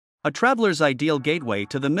A traveler's ideal gateway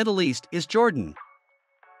to the Middle East is Jordan.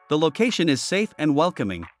 The location is safe and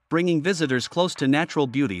welcoming, bringing visitors close to natural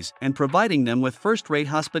beauties and providing them with first-rate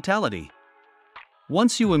hospitality.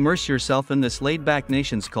 Once you immerse yourself in this laid-back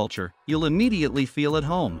nation's culture, you'll immediately feel at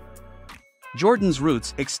home. Jordan's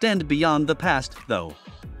roots extend beyond the past, though.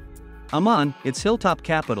 Amman, its hilltop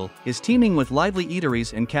capital, is teeming with lively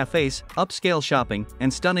eateries and cafes, upscale shopping,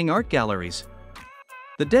 and stunning art galleries.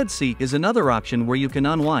 The Dead Sea is another option where you can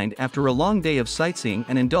unwind after a long day of sightseeing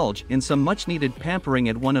and indulge in some much-needed pampering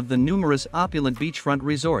at one of the numerous opulent beachfront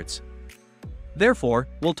resorts. Therefore,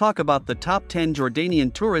 we'll talk about the top 10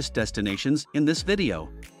 Jordanian tourist destinations in this video.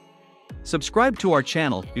 Subscribe to our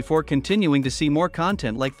channel before continuing to see more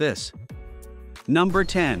content like this. Number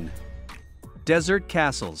 10. Desert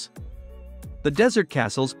Castles. The desert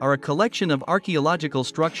castles are a collection of archaeological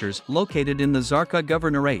structures located in the Zarqa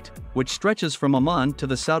Governorate, which stretches from Amman to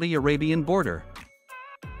the Saudi Arabian border.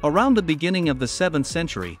 Around the beginning of the 7th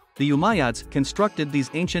century, the Umayyads constructed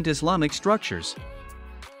these ancient Islamic structures.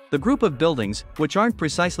 The group of buildings, which aren't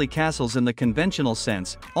precisely castles in the conventional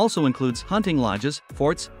sense, also includes hunting lodges,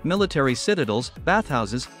 forts, military citadels,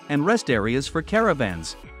 bathhouses, and rest areas for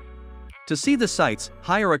caravans. To see the sights,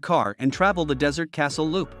 hire a car and travel the desert castle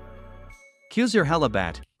loop. Qusr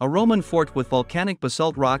Halabat, a Roman fort with volcanic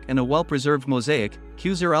basalt rock and a well-preserved mosaic;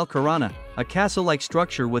 Qusr al-Qarana, a castle-like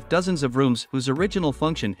structure with dozens of rooms whose original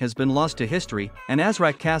function has been lost to history; and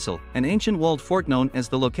Azraq Castle, an ancient walled fort known as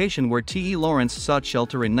the location where T.E. Lawrence sought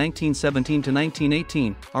shelter in 1917 to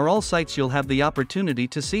 1918, are all sites you'll have the opportunity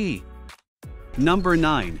to see. Number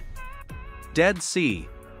 9. Dead Sea.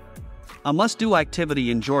 A must-do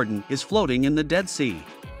activity in Jordan is floating in the Dead Sea.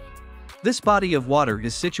 This body of water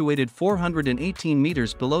is situated 418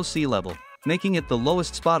 meters below sea level, making it the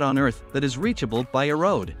lowest spot on Earth that is reachable by a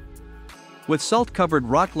road. With salt-covered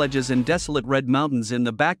rock ledges and desolate red mountains in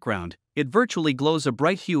the background, it virtually glows a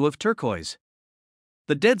bright hue of turquoise.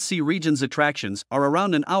 The Dead Sea region's attractions are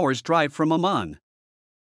around an hour's drive from Amman.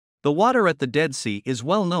 The water at the Dead Sea is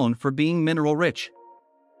well known for being mineral-rich.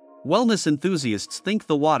 Wellness enthusiasts think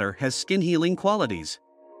the water has skin-healing qualities.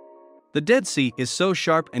 The Dead Sea is so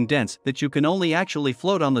sharp and dense that you can only actually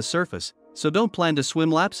float on the surface, so don't plan to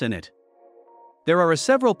swim laps in it. There are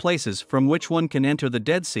several places from which one can enter the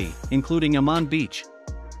Dead Sea, including Amman Beach.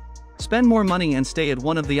 Spend more money and stay at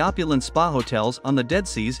one of the opulent spa hotels on the Dead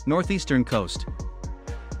Sea's northeastern coast.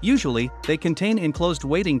 Usually, they contain enclosed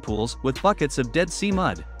wading pools with buckets of Dead Sea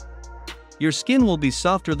mud. Your skin will be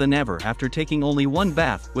softer than ever after taking only one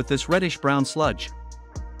bath with this reddish-brown sludge.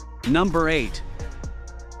 Number 8.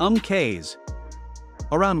 Qais.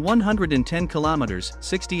 Around 110 kilometers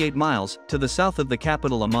 (68 miles) to the south of the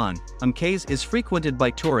capital Amman, Qais is frequented by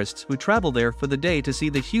tourists who travel there for the day to see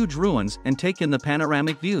the huge ruins and take in the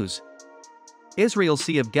panoramic views. Israel's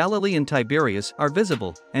Sea of Galilee and Tiberias are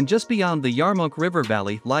visible, and just beyond the Yarmouk River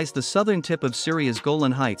Valley lies the southern tip of Syria's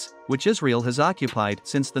Golan Heights, which Israel has occupied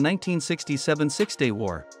since the 1967 Six-Day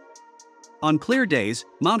War. On clear days,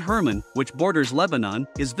 Mount Hermon, which borders Lebanon,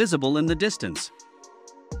 is visible in the distance.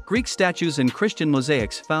 Greek statues and Christian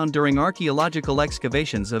mosaics found during archaeological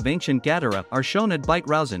excavations of ancient Gadara are shown at Beit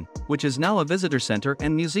Rauzen, which is now a visitor center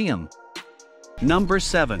and museum. Number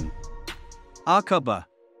 7. Aqaba.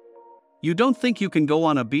 You don't think you can go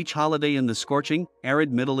on a beach holiday in the scorching,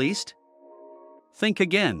 arid Middle East? Think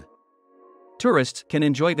again. Tourists can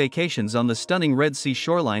enjoy vacations on the stunning Red Sea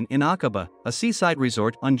shoreline in Aqaba, a seaside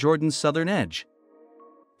resort on Jordan's southern edge.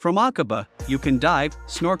 From Aqaba, you can dive,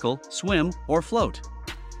 snorkel, swim, or float.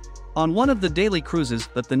 On one of the daily cruises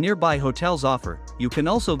that the nearby hotels offer, you can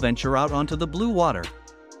also venture out onto the blue water.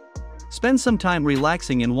 Spend some time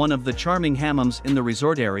relaxing in one of the charming hammams in the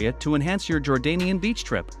resort area to enhance your Jordanian beach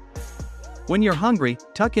trip. When you're hungry,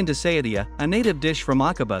 tuck into Sayadiya, a native dish from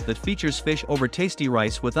Aqaba that features fish over tasty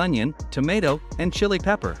rice with onion, tomato, and chili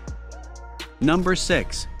pepper. Number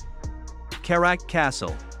 6. Karak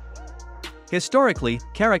Castle. Historically,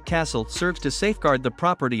 Karak Castle serves to safeguard the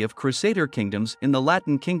property of Crusader kingdoms in the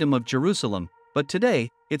Latin Kingdom of Jerusalem, but today,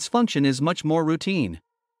 its function is much more routine.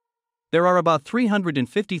 There are about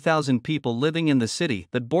 350,000 people living in the city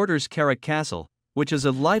that borders Karak Castle, which is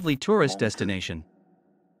a lively tourist destination.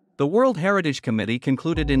 The World Heritage Committee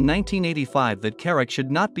concluded in 1985 that Karak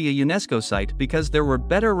should not be a UNESCO site because there were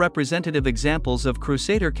better representative examples of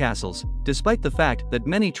Crusader castles, despite the fact that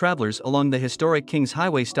many travelers along the historic King's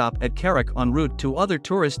Highway stop at Karak en route to other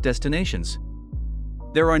tourist destinations.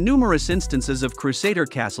 There are numerous instances of Crusader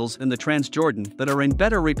castles in the Transjordan that are in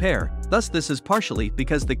better repair, thus this is partially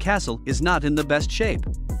because the castle is not in the best shape.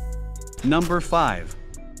 Number 5.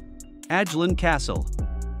 Ajlon Castle.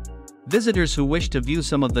 Visitors who wish to view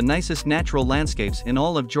some of the nicest natural landscapes in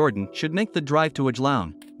all of Jordan should make the drive to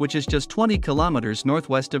Ajlon, which is just 20 kilometers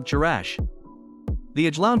northwest of Jerash. The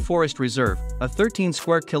Ajlon Forest Reserve, a 13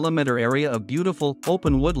 square kilometer area of beautiful,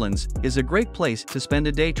 open woodlands, is a great place to spend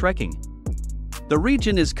a day trekking. The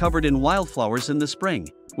region is covered in wildflowers in the spring,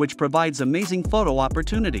 which provides amazing photo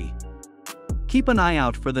opportunity. Keep an eye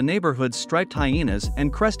out for the neighborhood's striped hyenas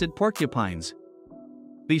and crested porcupines.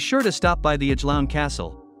 Be sure to stop by the Ajlon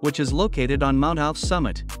Castle, which is located on Mount Auf's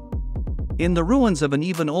summit. In the ruins of an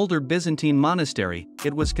even older Byzantine monastery,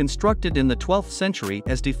 it was constructed in the 12th century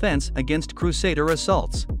as defense against Crusader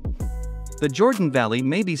assaults. The Jordan Valley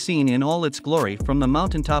may be seen in all its glory from the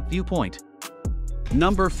mountaintop viewpoint.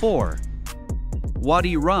 Number 4.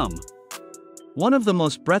 Wadi Rum. One of the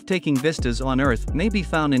most breathtaking vistas on earth may be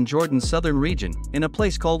found in Jordan's southern region, in a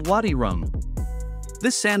place called Wadi Rum.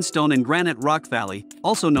 This sandstone and granite rock valley,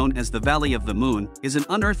 also known as the Valley of the Moon, is an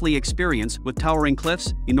unearthly experience with towering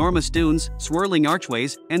cliffs, enormous dunes, swirling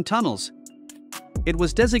archways, and tunnels. It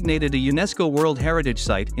was designated a UNESCO World Heritage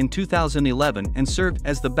Site in 2011 and served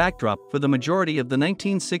as the backdrop for the majority of the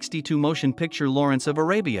 1962 motion picture Lawrence of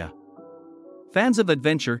Arabia. Fans of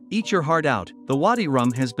adventure, eat your heart out. The Wadi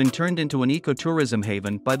Rum has been turned into an ecotourism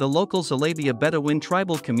haven by the local Zalabia Bedouin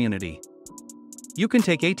tribal community. You can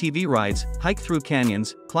take ATV rides, hike through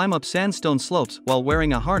canyons, climb up sandstone slopes while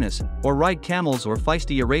wearing a harness, or ride camels or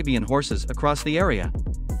feisty Arabian horses across the area.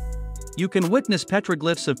 You can witness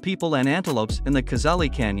petroglyphs of people and antelopes in the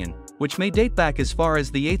Khazali Canyon, which may date back as far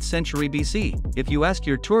as the 8th century BC, if you ask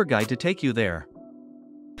your tour guide to take you there.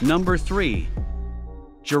 Number 3.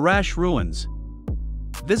 Jerash Ruins.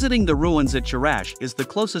 Visiting the ruins at Jerash is the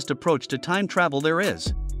closest approach to time travel there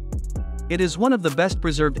is. It is one of the best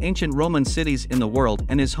preserved ancient Roman cities in the world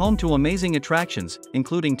and is home to amazing attractions,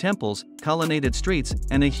 including temples, colonnaded streets,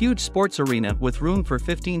 and a huge sports arena with room for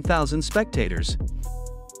 15,000 spectators.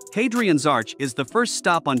 Hadrian's Arch is the first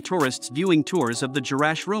stop on tourists' viewing tours of the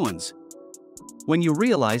Jerash ruins. When you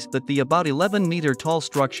realize that the about 11-meter-tall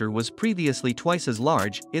structure was previously twice as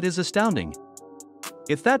large, it is astounding.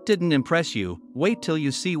 If that didn't impress you, wait till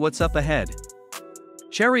you see what's up ahead.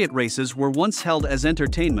 Chariot races were once held as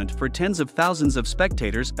entertainment for tens of thousands of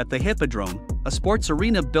spectators at the Hippodrome, a sports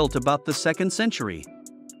arena built about the 2nd century.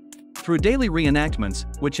 Through daily reenactments,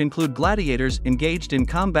 which include gladiators engaged in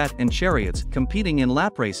combat and chariots competing in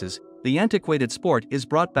lap races, the antiquated sport is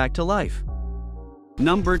brought back to life.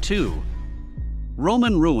 Number 2.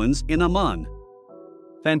 Roman ruins in Amman.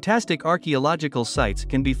 Fantastic archaeological sites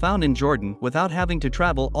can be found in Jordan without having to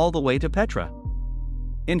travel all the way to Petra.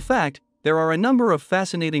 In fact, there are a number of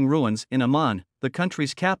fascinating ruins in Amman, the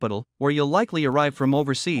country's capital, where you'll likely arrive from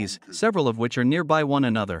overseas, several of which are nearby one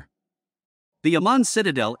another. The Amman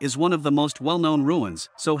Citadel is one of the most well-known ruins,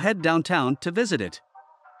 so head downtown to visit it.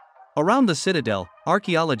 Around the citadel,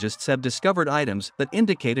 archaeologists have discovered items that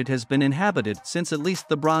indicate it has been inhabited since at least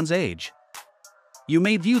the Bronze Age. You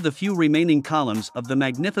may view the few remaining columns of the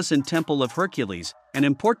magnificent Temple of Hercules, an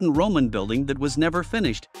important Roman building that was never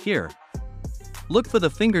finished, here. Look for the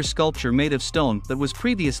finger sculpture made of stone that was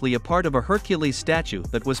previously a part of a Hercules statue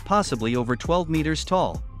that was possibly over 12 meters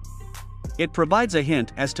tall. It provides a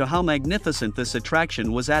hint as to how magnificent this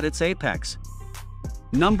attraction was at its apex.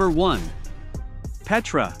 Number 1.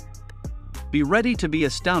 Petra. Be ready to be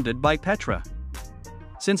astounded by Petra.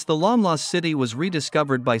 Since the long-lost city was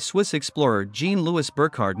rediscovered by Swiss explorer Jean-Louis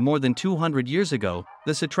Burckhardt more than 200 years ago,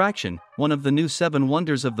 this attraction, one of the new 7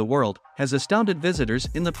 wonders of the world, has astounded visitors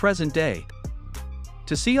in the present day.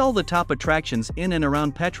 To see all the top attractions in and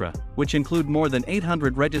around Petra, which include more than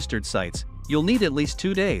 800 registered sites, you'll need at least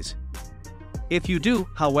 2 days. If you do,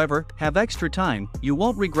 however, have extra time, you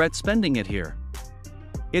won't regret spending it here.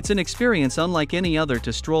 It's an experience unlike any other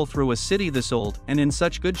to stroll through a city this old and in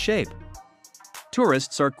such good shape.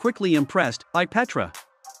 Tourists are quickly impressed by Petra.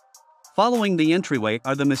 Following the entryway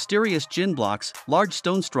are the mysterious djinn blocks, large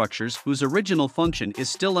stone structures whose original function is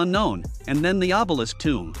still unknown, and then the obelisk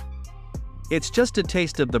tomb. It's just a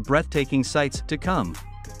taste of the breathtaking sights to come.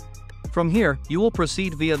 From here, you will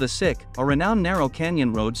proceed via the Sick, a renowned narrow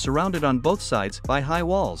canyon road surrounded on both sides by high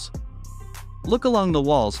walls. Look along the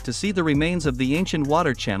walls to see the remains of the ancient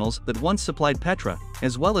water channels that once supplied Petra,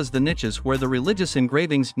 as well as the niches where the religious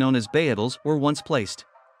engravings known as beads were once placed.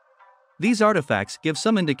 These artifacts give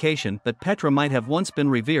some indication that Petra might have once been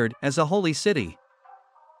revered as a holy city.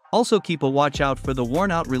 Also keep a watch out for the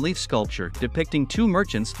worn-out relief sculpture depicting 2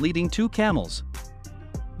 merchants leading 2 camels.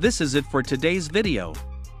 This is it for today's video.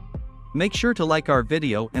 Make sure to like our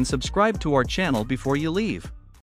video and subscribe to our channel before you leave.